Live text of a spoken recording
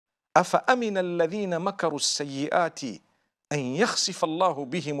أَفَأَمِنَ الَّذِينَ مَكَرُوا السَّيِّئَاتِ أَن يَخْسِفَ اللَّهُ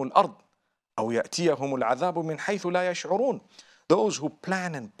بِهِمُ الْأَرْضِ أَوْ يَأْتِيَهُمُ الْعَذَابُ مِنْ حَيْثُ لَا يَشْعُرُونَ. Those who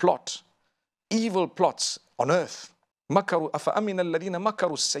plan and plot evil plots on earth. مَكَرُوا أَفَأَمِنَ الَّذِينَ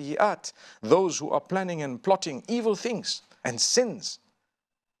مَكَرُوا السَّيِّئَاتِ. Those who are planning and plotting evil things and sins.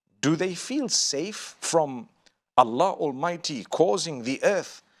 Do they feel safe from Allah Almighty causing the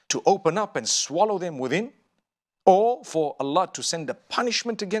earth to open up and swallow them within? Or for Allah to send a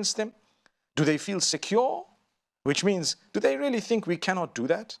punishment against them? Do they feel secure? Which means, do they really think we cannot do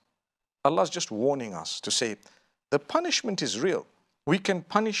that? Allah is just warning us to say, the punishment is real. We can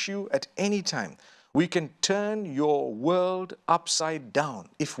punish you at any time. We can turn your world upside down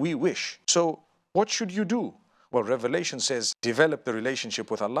if we wish. So what should you do? Well, Revelation says, develop the relationship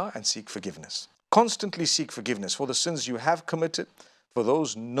with Allah and seek forgiveness. Constantly seek forgiveness for the sins you have committed, for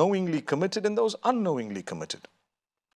those knowingly committed and those unknowingly committed.